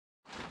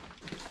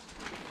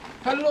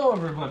Hello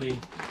everybody,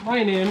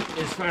 my name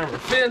is Farmer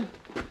Phil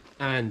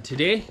and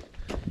today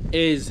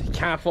is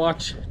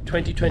Calfwatch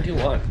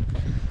 2021.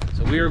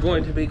 So we are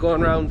going to be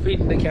going around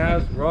feeding the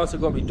calves, we're also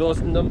going to be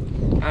dosing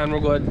them, and we're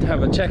going to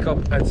have a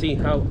checkup and see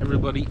how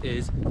everybody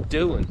is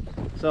doing.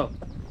 So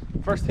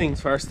first things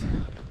first,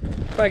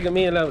 bag of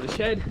meal out of the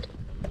shed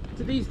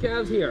to these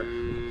calves here.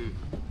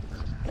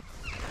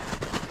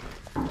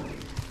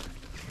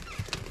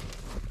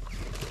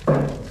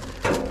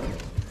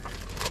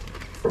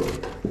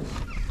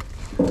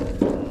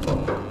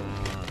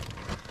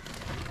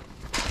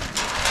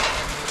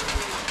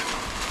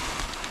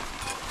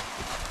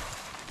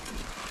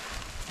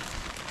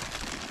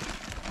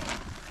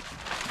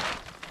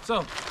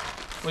 So,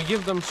 we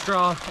give them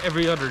straw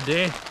every other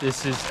day.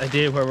 This is a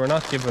day where we're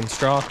not giving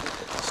straw,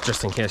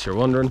 just in case you're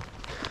wondering.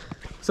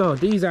 So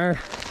these are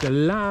the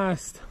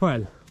last,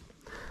 well,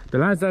 the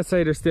lads that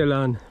side are still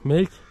on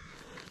milk,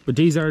 but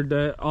these are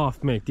the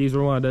off milk. These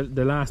were one of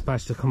the last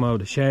batch to come out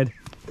of the shed.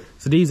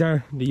 So these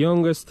are the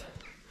youngest,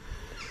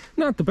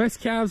 not the best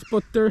calves,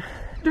 but they're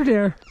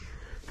there.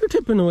 They're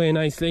tipping away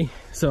nicely.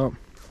 So,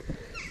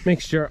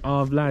 mixture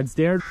of lads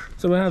there.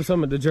 So we have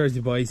some of the Jersey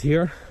boys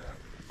here.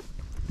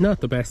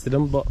 Not the best of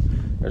them, but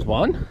there's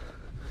one.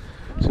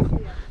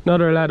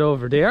 Another lad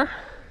over there.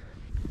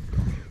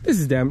 This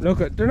is them. Look,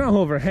 they're not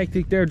over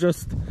hectic. They're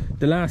just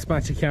the last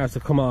batch of calves to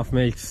come off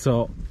milk.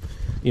 So,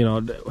 you know,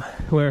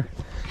 where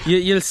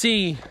you'll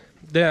see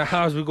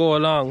as we go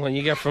along, when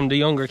you get from the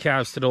younger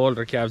calves to the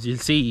older calves, you'll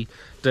see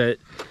the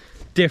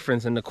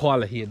difference in the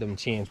quality of them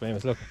change.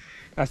 But look,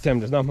 that's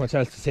them. There's not much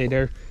else to say.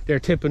 They're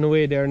tipping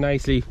away there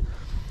nicely.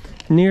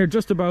 Near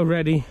just about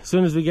ready. As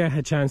soon as we get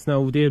a chance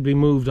now, they'll be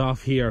moved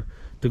off here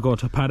to go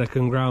to paddock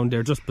and ground.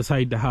 They're just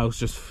beside the house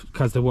just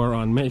because they were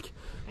on milk.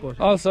 But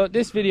also,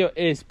 this video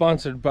is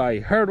sponsored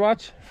by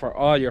Herdwatch for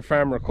all your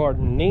farm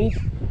recording needs.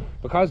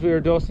 Because we are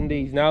dosing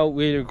these now,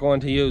 we're going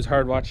to use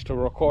Herdwatch to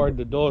record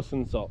the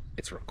dosing, so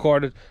it's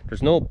recorded.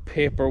 There's no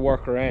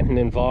paperwork or anything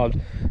involved.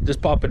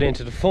 Just pop it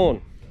into the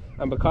phone.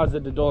 And because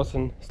of the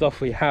dosing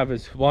stuff we have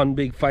is one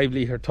big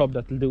 5-litre tub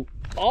that will do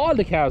all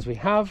the calves we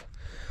have.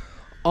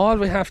 All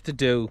we have to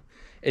do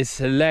is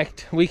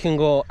select. We can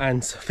go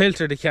and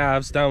filter the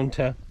calves down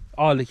to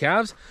all the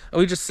calves, and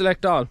we just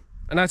select all,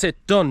 and that's it,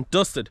 done,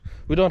 dusted.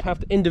 We don't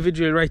have to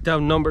individually write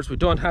down numbers, we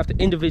don't have to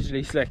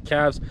individually select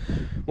calves.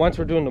 Once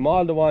we're doing them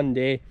all the one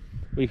day,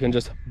 we can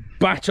just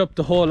batch up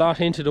the whole lot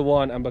into the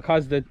one, and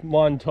because the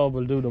one tub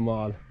will do them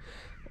all,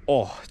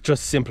 oh, it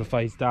just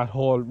simplifies that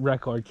whole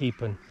record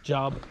keeping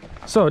job.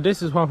 So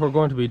this is what we're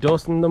going to be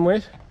dosing them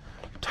with.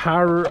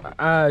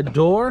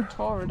 Torador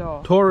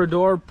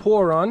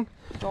Poron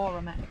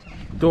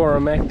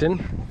Doramectin,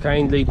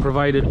 kindly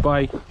provided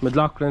by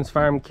McLaughlin's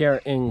Farm Care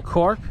in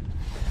Cork.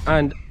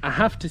 And I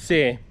have to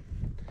say,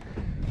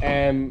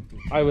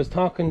 I was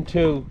talking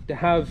to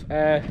have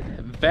a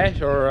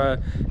vet or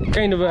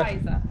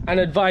an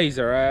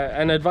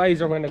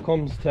advisor when it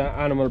comes to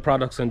animal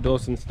products and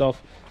dosing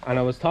stuff, and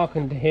I was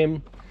talking to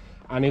him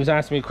and he was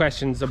asking me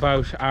questions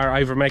about our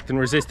ivermectin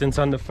resistance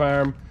on the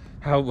farm,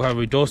 how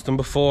we dosed them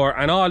before,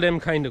 and all them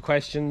kind of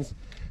questions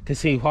to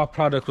see what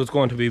product was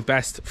going to be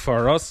best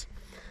for us.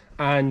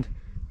 And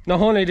not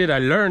only did I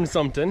learn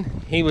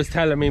something, he was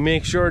telling me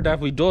make sure that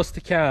we dose the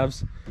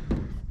calves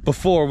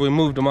before we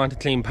moved them onto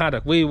clean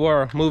paddock. We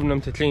were moving them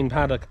to clean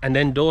paddock and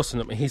then dosing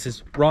them, and he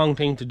says wrong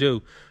thing to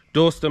do.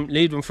 Dose them,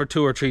 leave them for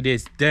 2 or 3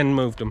 days, then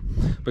move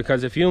them,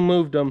 because if you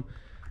move them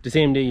the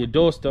same day you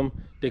dose them,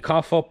 they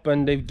cough up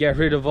and they get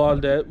rid of all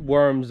the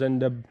worms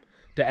and the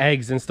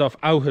eggs and stuff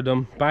out of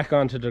them back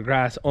onto the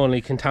grass,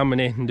 only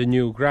contaminating the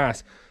new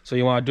grass. So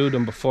you want to do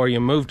them before you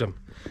move them.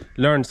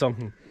 Learn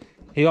something.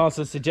 He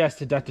also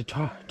suggested that the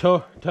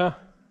Torador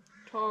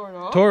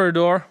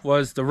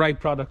was the right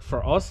product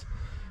for us.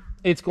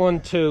 It's going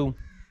to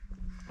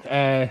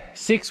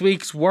 6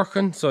 weeks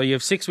working, so you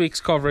have 6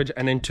 weeks coverage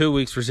and then 2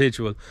 weeks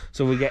residual.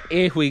 So we get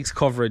 8 weeks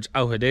coverage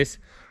out of this,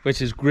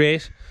 which is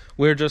great.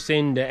 We're just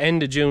in the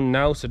end of June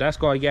now, so that's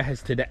going to get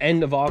us to the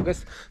end of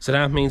August. So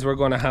that means we're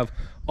going to have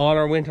all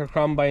our winter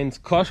combines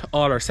cut,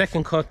 all our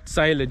second cut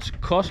silage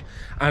cut,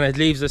 and it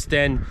leaves us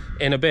then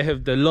in a bit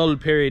of the lull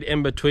period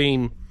in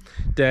between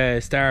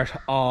the start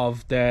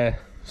of the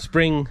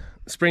spring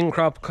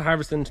crop,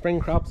 harvesting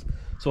spring crops.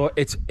 So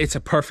it's a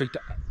perfect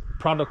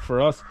product for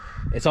us.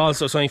 It's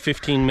also only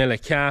 15 mil a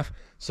calf,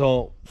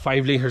 so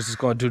 5 litres is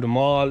going to do them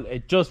all.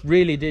 It just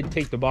really did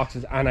tick the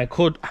boxes, and I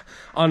could,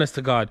 honest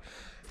to God,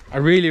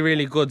 a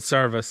really good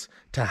service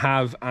to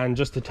have, and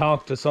just to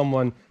talk to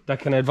someone that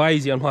can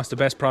advise you on what's the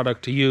best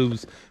product to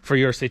use for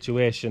your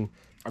situation.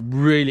 I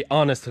really,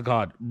 honest to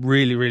God,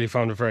 really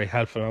found it very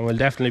helpful, and we'll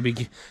definitely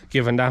be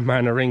giving that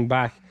man a ring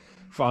back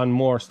on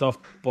more stuff.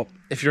 But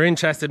if you're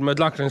interested,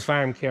 McLaughlin's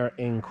Farm Care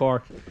in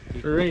Cork.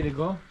 We're ready to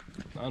go.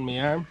 On my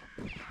arm.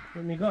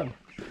 Where's my gun?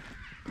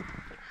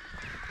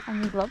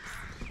 And gloves.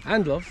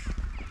 And gloves.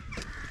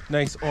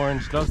 Nice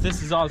orange gloves.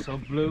 This is also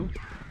blue.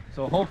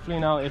 So hopefully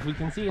now, if we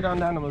can see it on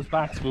the animals'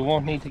 backs, we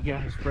won't need to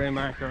get a spray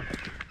marker.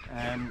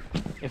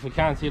 If we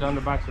can't see it on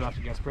the backs, we'll have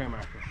to get a spray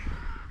marker.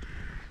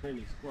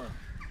 Really squirrel.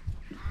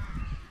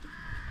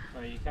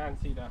 Oh, you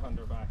can't see that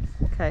 100 backs.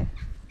 Okay.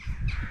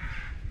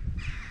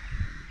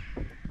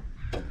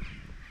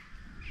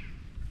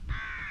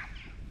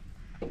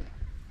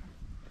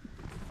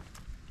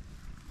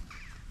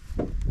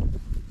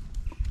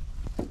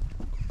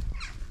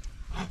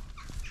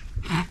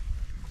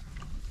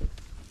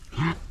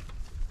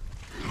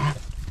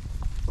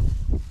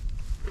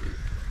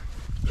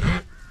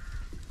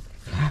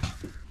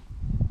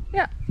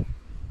 Yeah.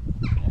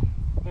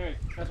 Right,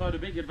 that's one of the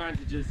big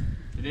advantages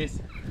to this,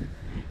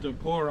 to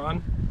pour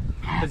on,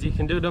 because you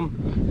can do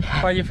them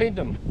while you feed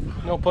them.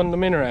 No putting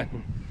them in or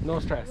anything, no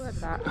stress.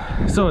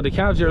 So the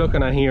calves you're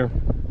looking at here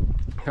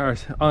are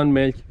on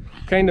milk,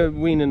 kind of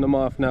weaning them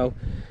off now.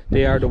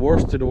 They are the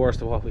worst of the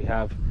worst of what we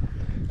have.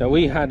 Now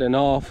we had an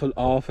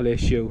awful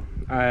issue.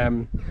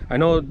 I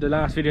know the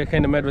last video I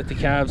kind of made with the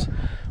calves,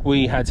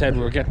 we had said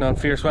we were getting on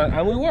fierce well,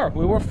 and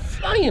we were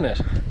flying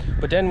it.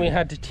 But then we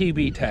had the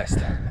TB test,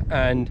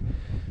 and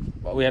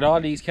we had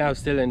all these calves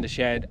still in the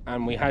shed,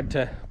 and we had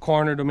to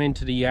corner them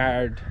into the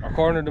yard, or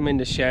corner them in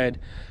the shed,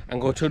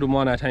 and go through them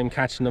one at a time,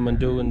 catching them and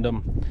doing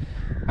them.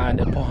 And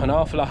it put an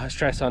awful lot of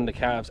stress on the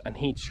calves, and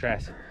heat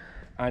stress.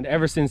 And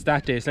ever since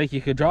that day, it's like you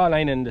could draw a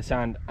line in the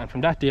sand, and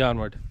from that day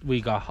onward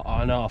we got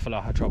an awful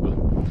lot of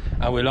trouble,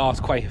 and we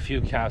lost quite a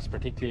few calves,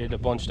 particularly the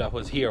bunch that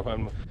was here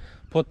when we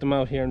put them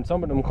out here, and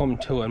some of them come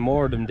to and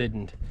more of them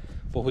didn't.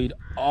 But we had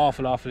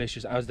awful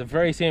issues. And it was the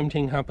very same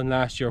thing happened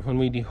last year when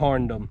we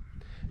dehorned them.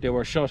 They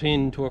were shut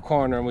into a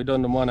corner and we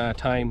done them one at a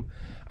time,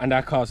 and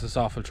that caused us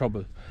awful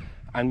trouble.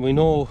 And we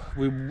know,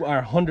 we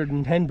are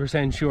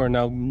 110% sure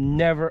now,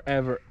 never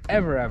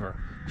ever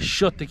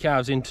shut the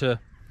calves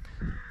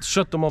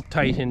shut them up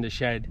tight in the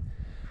shed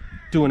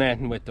doing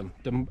anything with them.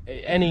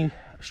 Any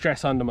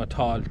stress on them at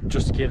all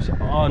just gives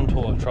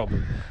untold trouble,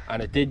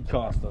 and it did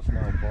cost us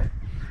now. But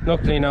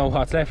luckily now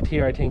what's left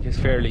here I think is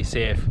fairly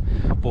safe.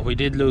 But we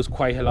did lose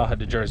quite a lot of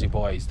the Jersey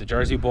boys. The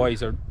Jersey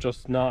boys are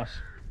just not,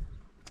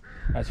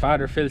 as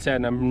Father Phil said,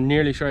 and I'm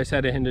nearly sure I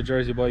said it in the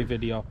Jersey boy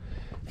video,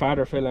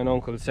 Father Phil and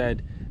Uncle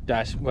said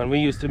that when we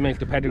used to make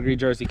the pedigree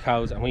Jersey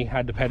cows and we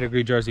had the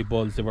pedigree Jersey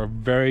bulls, they were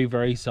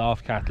very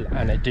soft cattle,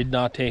 and it did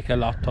not take a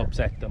lot to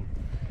upset them.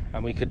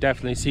 And we could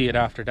definitely see it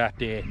after that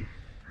day.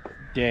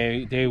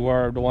 They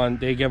were the one,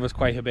 they gave us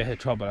quite a bit of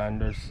trouble, and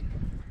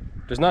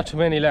there's not too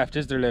many left,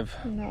 is there, Liv?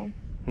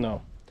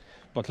 No.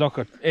 But look,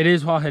 it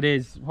is what it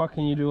is. What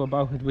can you do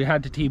about it? We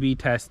had the TB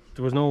test,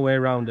 there was no way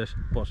around it,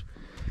 but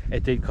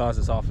it did cause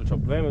us awful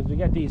trouble. But anyways, we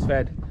get these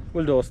fed,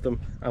 we'll dose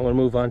them, and we'll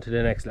move on to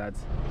the next lads.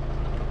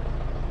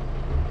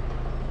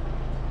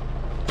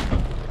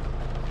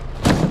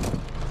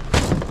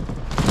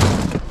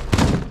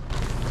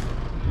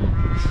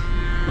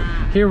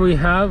 Here we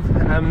have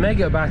a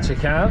mega batch of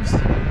calves,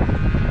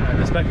 and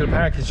the speckled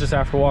park is just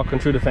after walking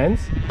through the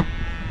fence.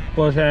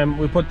 But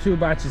we put two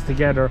batches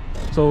together.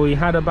 So we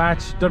had a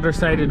batch the other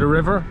side of the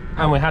river,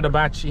 and we had a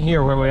batch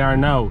here where we are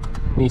now,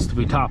 needs to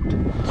be topped.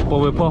 But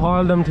we put all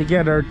of them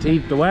together to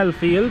eat the well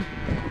field,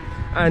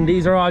 and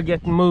these are all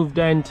getting moved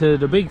then to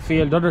the big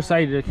field, the other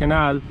side of the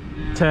canal,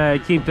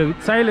 to keep the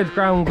silage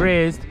ground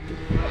grazed,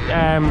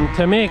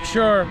 to make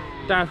sure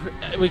that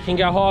we can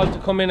get all to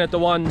come in at the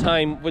one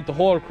time with the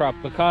whole crop,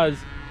 because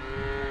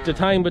the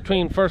time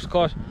between first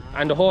cut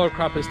and the whole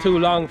crop is too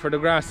long for the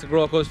grass to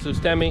grow close to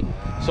stemmy,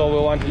 so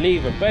we want to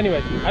leave it. But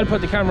anyway, I'll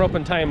put the camera up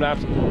in time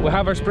lapse. We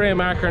have our spray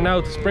marker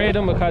now to spray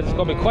them, because it's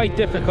going to be quite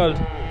difficult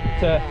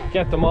to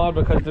get them all,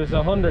 because there's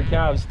 100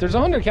 calves. There's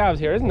 100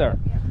 calves here, isn't there?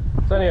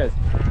 So anyways,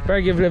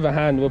 better give Liv a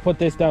hand. We'll put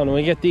this down and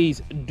we get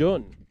these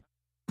done.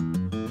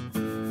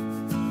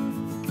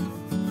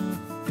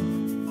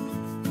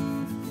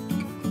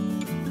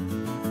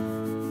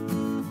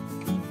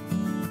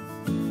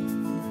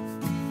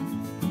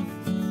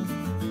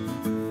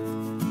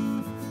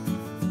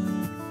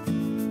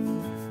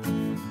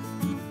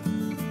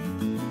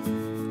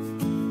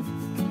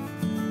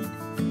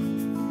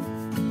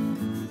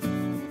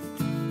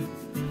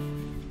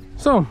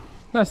 So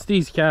that's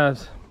these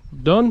calves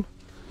done.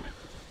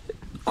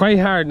 Quite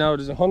hard now.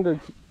 There's 100,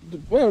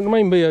 well, there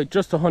might be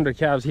just 100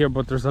 calves here,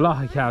 but there's a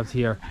lot of calves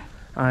here,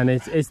 and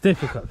it's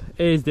difficult.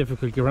 It is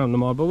difficult to get around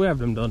them all, but we have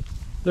them done.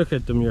 Look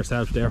at them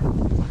yourself there.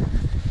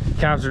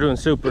 Calves are doing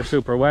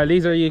super well.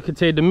 These are, you could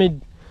say,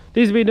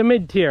 these would be the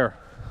mid tier,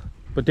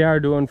 but they are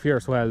doing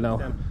fierce well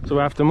now. So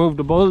we have to move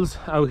the bulls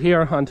out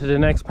here onto the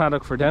next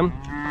paddock for them.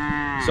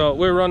 So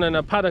we're running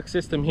a paddock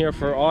system here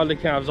for all the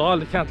calves. All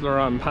the cattle are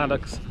on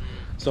paddocks,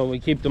 so we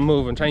keep them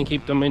moving, try and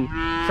keep them in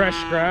fresh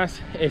grass.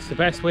 It's the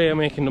best way of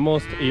making the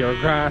most of your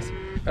grass.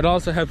 It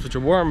also helps with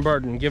your worm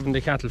burden, giving the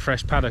cattle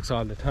fresh paddocks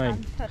all the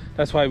time.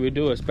 That's why we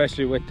do it,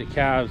 especially with the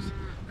calves,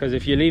 because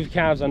if you leave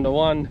calves on the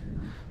one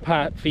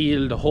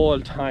field the whole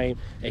time,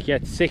 it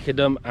gets sick of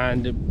them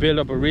and it build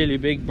up a really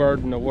big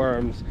burden of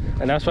worms,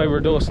 and that's why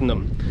we're dosing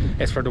them.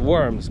 It's for the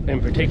worms, in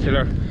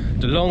particular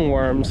the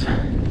lungworms,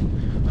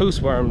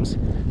 hoose worms.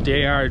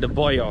 They are the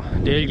boyo.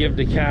 They'll give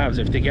the calves,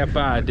 if they get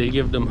bad, they'll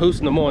give them hoose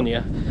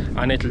pneumonia,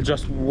 and it'll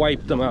just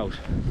wipe them out.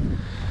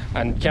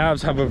 and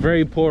calves have a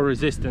very poor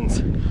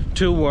resistance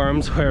to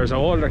worms, whereas our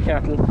older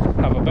cattle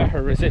have a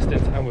better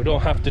resistance, and we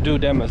don't have to do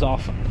them as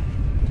often.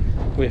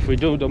 If we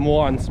do them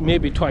once,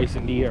 maybe twice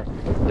in the year,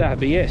 that'd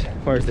be it.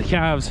 Whereas the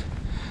calves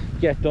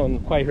get done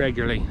quite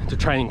regularly to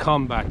try and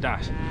combat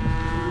that.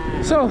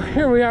 So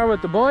here we are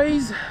with the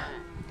boys.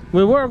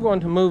 We were going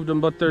to move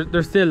them, but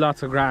there's still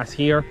lots of grass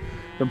here.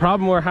 The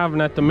problem we're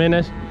having at the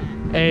minute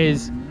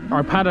is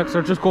our paddocks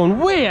are just going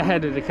way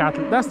ahead of the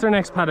cattle. That's their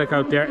next paddock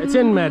out there. It's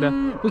in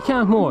meadow. We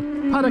can't mow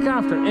it. Paddock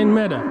after, in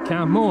meadow.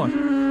 Can't mow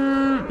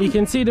it. You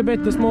can see the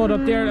bit that's mowed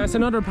up there. That's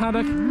another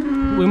paddock.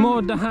 We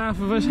mowed the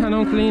half of it, and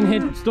Uncle Ian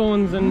hit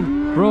stones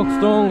and broke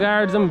stone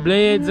guards and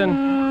blades, and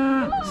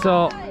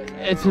so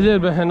it's a little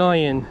bit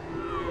annoying.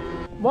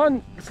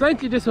 One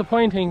slightly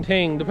disappointing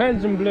thing, the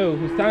Belgian Blue,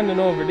 who's standing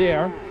over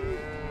there,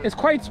 is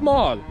quite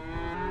small.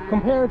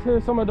 Compared to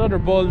some of the other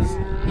bulls,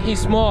 he's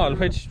small,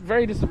 which is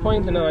very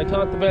disappointing. Now, I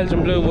thought the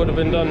Belgian Blue would have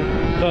been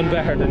done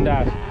better than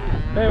that.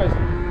 Anyways,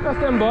 that's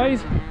them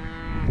boys,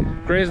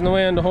 grazing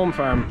away on the home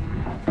farm.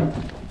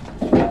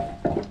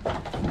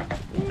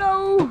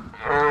 No!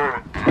 No,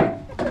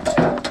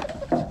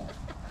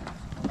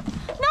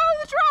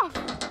 the trough!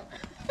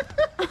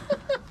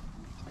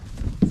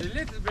 It's a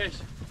little bit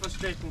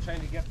frustrating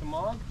trying to get them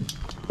on.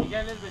 You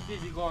get a little bit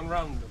dizzy going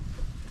round them.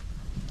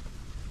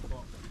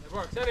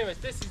 Works. Anyways,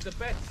 this is the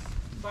best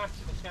batch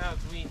of calves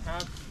we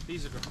have.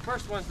 These are the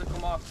first ones that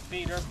come off the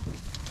feeder,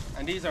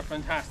 and these are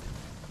fantastic.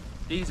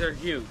 These are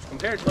huge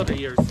compared to other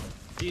years.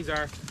 These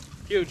are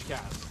huge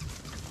calves,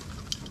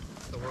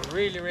 so we're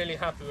really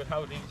happy with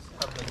how these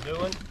have been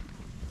doing,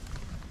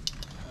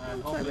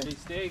 and hopefully they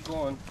stay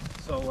going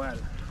so well.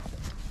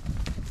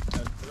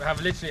 We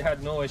have literally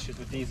had no issues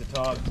with these at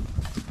all,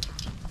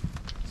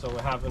 so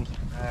we haven't.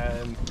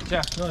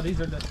 Yeah, no, these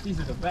are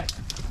the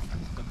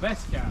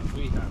best calves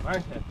we have,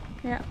 aren't they?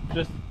 Yeah.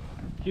 Just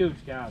huge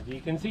calves.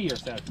 You can see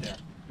yourself there.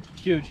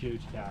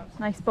 Huge calves.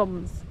 Nice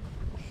bums.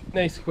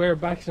 Nice square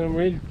backs, and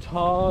really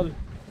tall.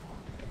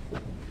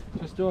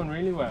 Just doing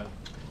really well.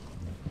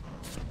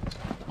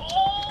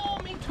 Oh,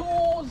 me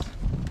toes!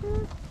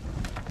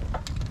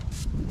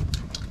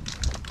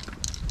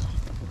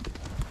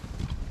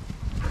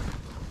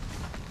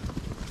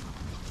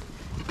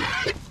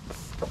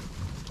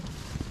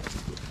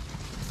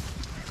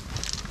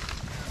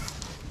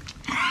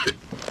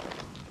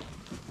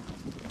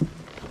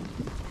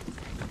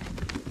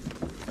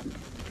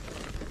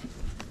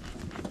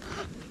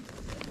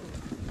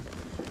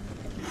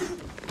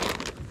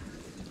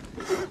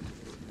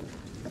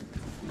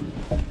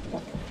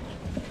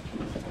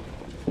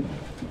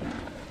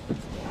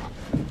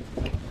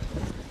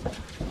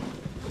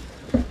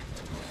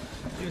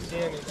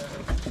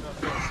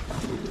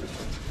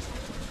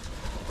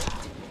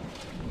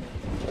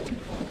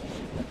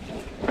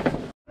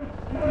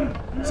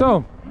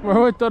 So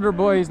we're with the other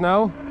boys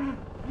now.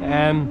 They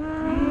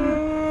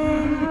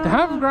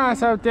have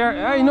grass out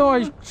there. I know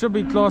I should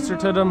be closer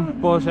to them,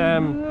 but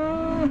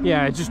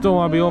yeah, I just don't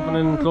want to be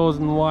opening and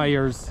closing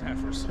wires.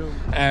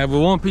 We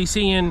won't be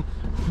seeing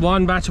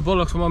one batch of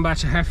bullocks and one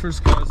batch of heifers,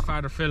 because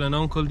Father Phil and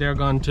Uncle, they're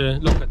going to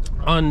look at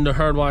them. On the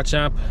Herdwatch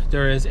app,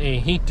 there is a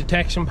heat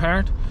detection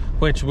part,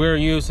 which we're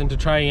using to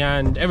try,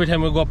 and every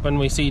time we go up and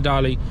we see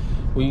Dolly,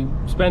 we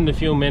spend a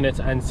few minutes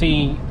and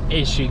see,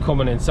 is she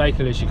coming in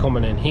cycle, is she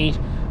coming in heat,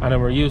 and then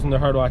we're using the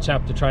Herdwatch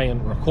app to try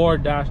and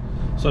record that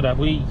so that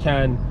we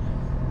can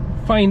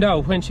find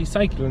out when she's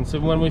cycling. So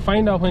when we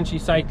find out when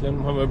she's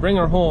cycling, when we bring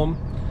her home,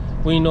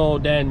 we know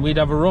then we'd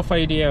have a rough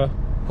idea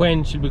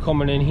when she'll be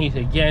coming in heat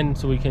again,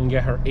 so we can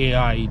get her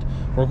AI'd.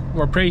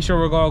 We're pretty sure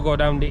we're going to go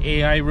down the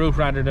AI route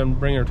rather than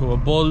bring her to a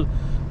bull,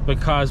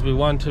 because we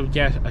want to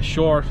get a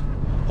short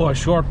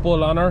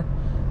bull on her,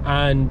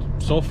 and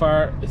so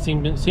far it's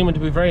seeming to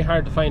be very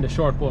hard to find a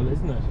short bull,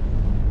 isn't it?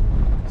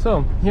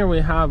 So here we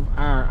have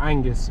our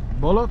Angus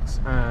bullocks,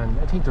 and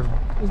I think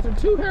is there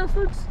two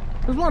Herefords?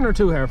 There's one or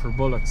two Hereford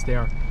bullocks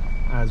there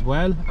as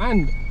well,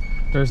 and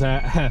there's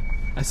a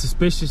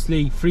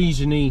suspiciously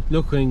Frisian-y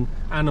looking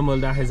animal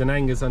that has an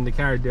Angus on the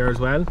card there as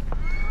well.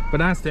 But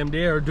that's them.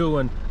 They are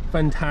doing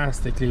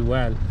fantastically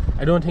well.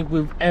 I don't think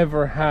we've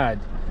ever had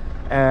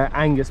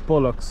Angus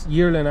bullocks,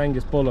 yearling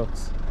Angus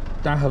bullocks,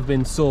 that have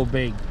been so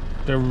big.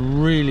 They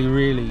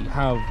really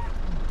have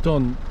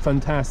done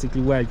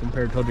fantastically well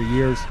compared to other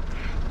years.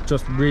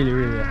 Just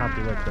really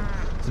happy with them.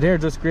 So they're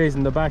just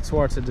grazing the back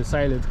swarts of the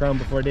silage ground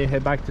before they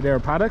head back to their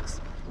paddocks.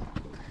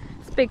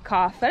 It's a big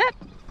calf, isn't it?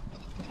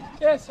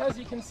 Yes, as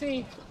you can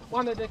see,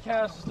 one of the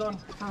calves has done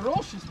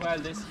ferocious well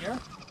this year.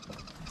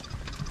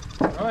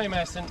 Oh, I'm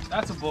messing.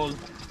 That's a bull.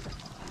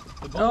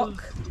 The bulls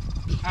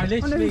are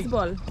literally... He's a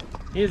bull.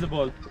 He is a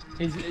bull.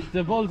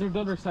 The bulls are the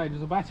other side.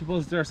 There's a batch of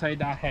bulls the other side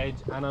that hedge,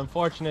 and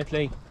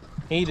unfortunately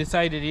he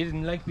decided he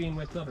didn't like being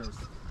with others.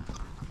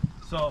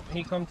 So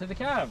he come to the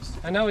calves,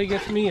 and now he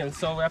gets meals,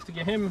 so we have to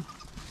get him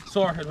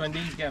sorted when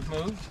these get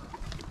moved.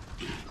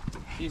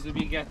 These will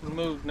be getting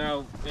moved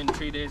now in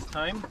 3 days'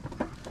 time.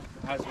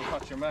 As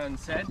what your man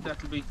said,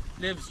 that'll be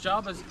Liv's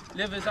job.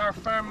 Liv is our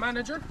farm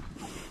manager,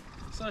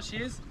 so she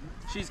is.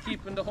 She's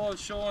keeping the whole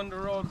show on the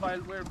road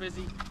while we're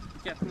busy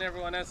getting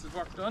everyone else's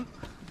work done.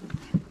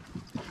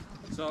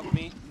 So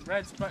my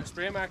red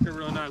spray marker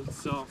run out,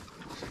 so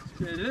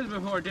it's a little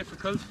bit more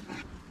difficult.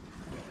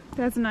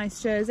 That's a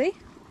nice jersey.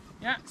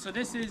 Yeah, so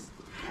this is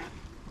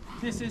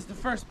the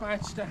first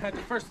batch that had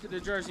the first of the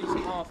jerseys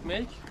off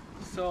milk.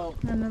 So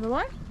Another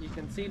one. you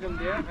can see them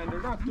there, and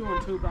they're not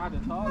doing too bad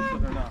at all, so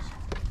they're not.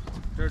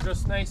 They're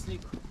just nicely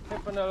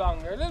clipping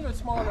along. They're a little bit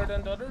smaller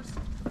than the others,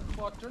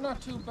 but they're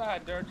not too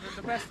bad. They're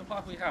the best of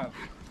what we have.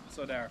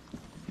 So they're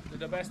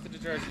the best of the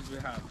jerseys we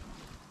have.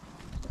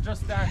 They're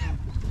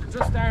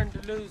just starting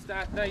to lose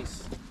that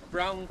nice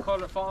brown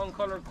colour, fawn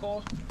coloured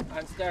coat,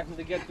 and starting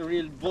to get the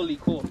real bully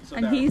coat. So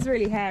And he's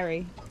really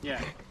hairy.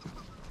 yeah.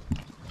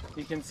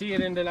 You can see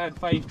it in the lad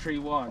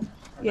 531.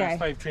 Yeah. That's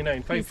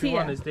 539.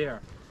 531 is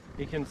there.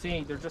 You can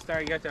see they're just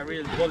starting to get that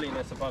real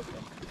bulliness about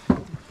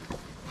them.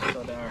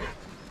 So they are.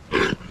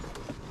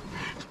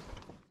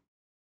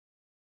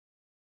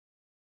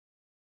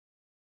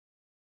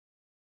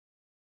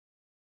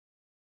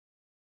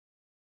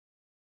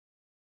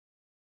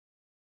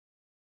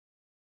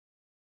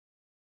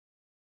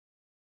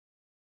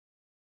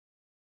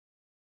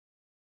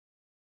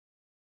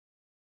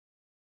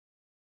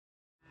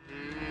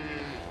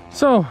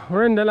 So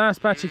we're in the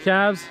last batch of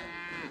calves.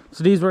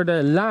 So these were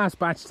the last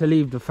batch to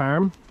leave the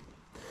farm.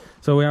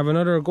 So we have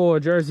another go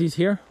of jerseys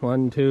here.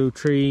 1, 2,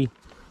 3,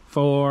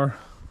 4.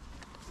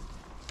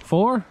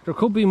 There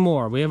could be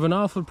more. We have an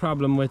awful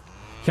problem with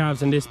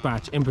calves in this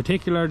batch. In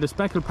particular, the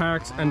Speckled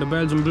Parks and the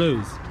Belgian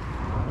Blues.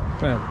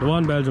 Well, the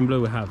one Belgian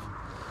Blue we have.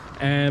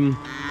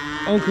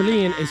 Uncle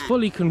Ian is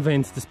fully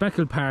convinced the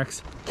Speckled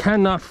Parks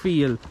cannot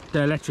feel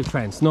the electric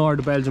fence, nor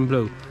the Belgian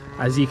Blue.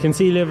 As you can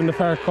see, live in the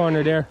far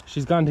corner there,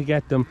 she's gone to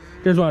get them.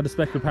 There's one of the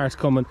Speckled Parks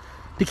coming.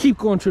 They keep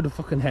going through the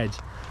fucking hedge.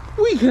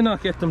 We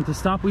cannot get them to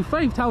stop. We've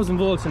 5,000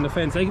 volts in the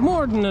fence, like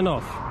more than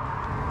enough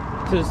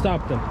to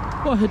stop them.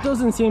 But it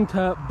doesn't seem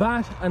to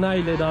bat an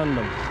eyelid on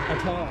them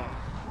at all.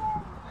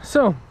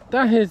 So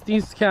that is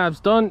these calves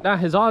done.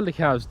 That is all the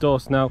calves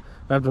dosed now.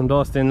 We have them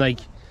dosed in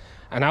like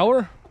an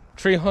hour.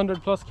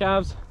 300 plus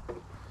calves.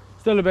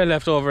 Still a bit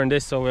left over in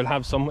this, so we'll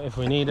have some if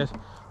we need it.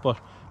 But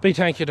big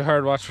thank you to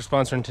Herdwatch for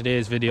sponsoring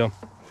today's video.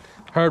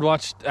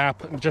 Herdwatch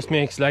app just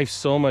makes life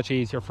so much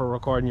easier for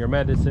recording your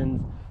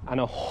medicines and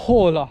a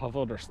whole lot of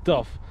other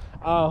stuff.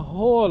 Like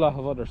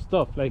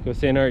I was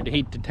saying earlier, the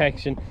heat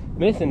detection,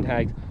 missing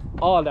tags,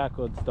 all that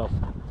good stuff.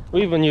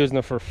 We've been using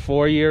it for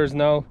 4 years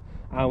now,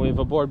 and we have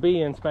a board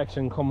B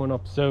inspection coming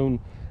up soon.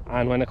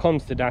 And when it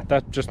comes to that,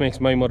 that just makes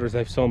my mother's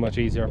life so much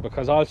easier,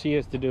 because all she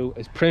has to do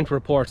is print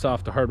reports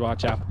off the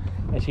Herdwatch app,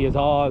 and she has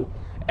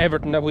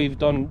everything that we've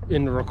done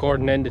in the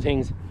recording end of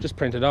things, just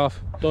print it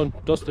off, done,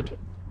 dusted.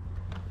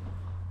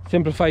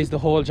 Simplifies the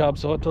whole job,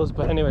 so it does.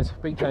 But anyways,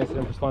 big thanks to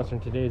them for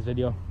sponsoring today's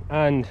video,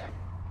 and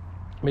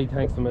big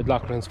thanks to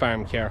McLaughlin's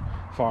Farm Care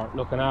for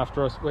looking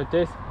after us with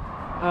this.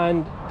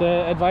 And the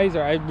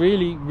advisor, I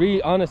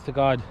really honest to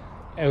God,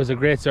 it was a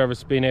great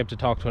service being able to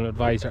talk to an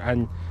advisor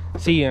and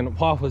seeing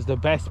what was the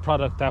best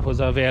product that was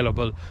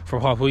available for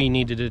what we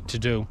needed it to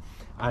do.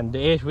 And the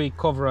 8-week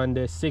cover on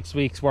this, 6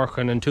 weeks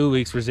working and 2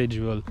 weeks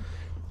residual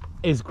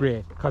is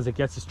great, because it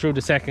gets us through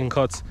the second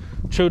cuts,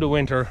 through the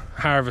winter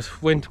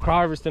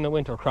harvesting of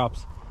winter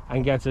crops,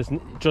 and gets us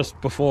just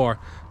before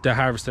the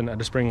harvesting of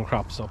the spring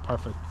crops. So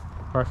perfect.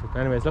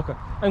 Anyways, look,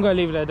 I'm going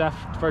to leave it at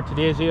that for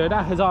today's video.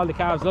 That is all the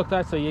calves looked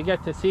at, so you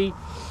get to see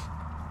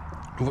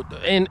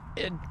in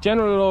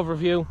general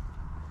overview,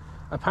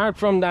 apart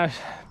from that,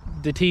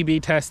 the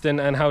TB testing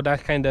and how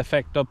that kind of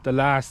affected up the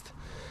last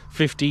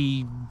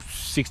 50,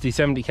 60,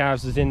 70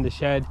 calves is in the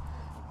shed.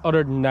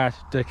 Other than that,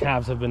 the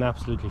calves have been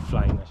absolutely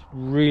flying it.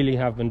 Really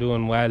have been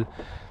doing well.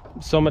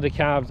 Some of the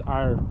calves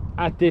are,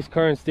 at this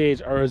current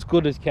stage, are as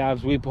good as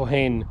calves we put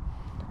in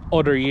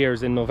other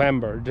years in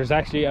November. There's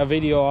actually a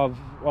video of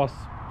us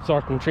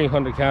sorting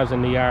 300 calves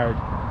in the yard,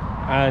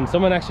 and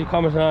someone actually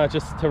commented on it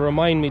just to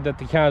remind me that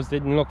the calves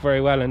didn't look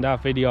very well in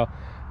that video,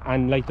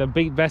 and like the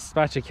best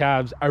batch of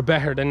calves are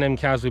better than them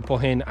calves we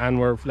put in, and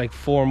we're like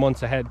 3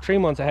 months ahead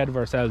of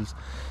ourselves.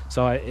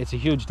 So it's a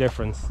huge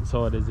difference.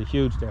 So it is a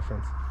huge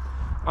difference.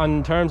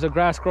 In terms of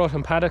grass growth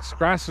and paddocks,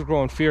 grass is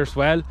growing fierce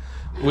well.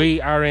 We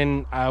are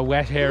in a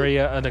wet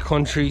area of the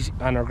country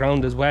and our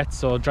ground is wet,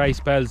 so dry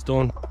spells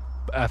don't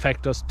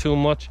affect us too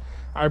much.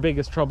 Our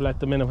biggest trouble at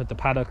the minute with the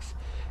paddocks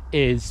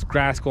is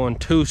grass going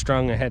too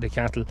strong ahead of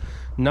cattle,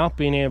 not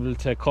being able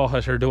to cut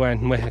it or do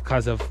anything with it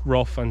because of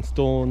rough and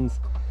stones,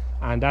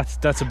 and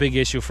that's a big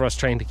issue for us,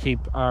 trying to keep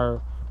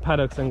our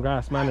paddocks and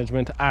grass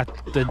management at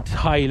the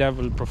high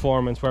level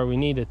performance where we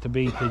need it to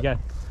be to get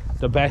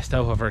the best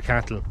out of our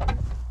cattle.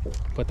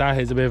 But that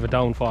is a bit of a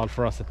downfall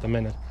for us at the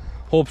minute.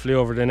 Hopefully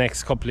over the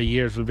next couple of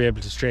years we'll be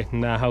able to straighten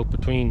that out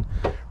between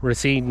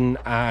reseeding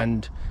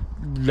and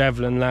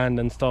leveling land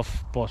and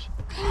stuff, but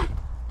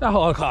that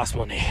all costs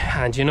money,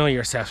 and you know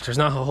yourself, there's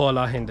not a whole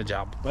lot in the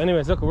job. But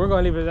anyways, look, we're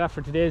going to leave it at that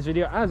for today's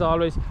video. As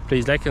always,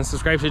 please like and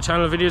subscribe to the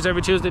channel. Videos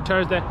every Tuesday,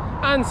 Thursday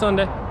and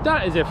Sunday.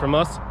 That is it from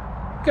us.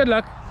 Good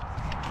luck.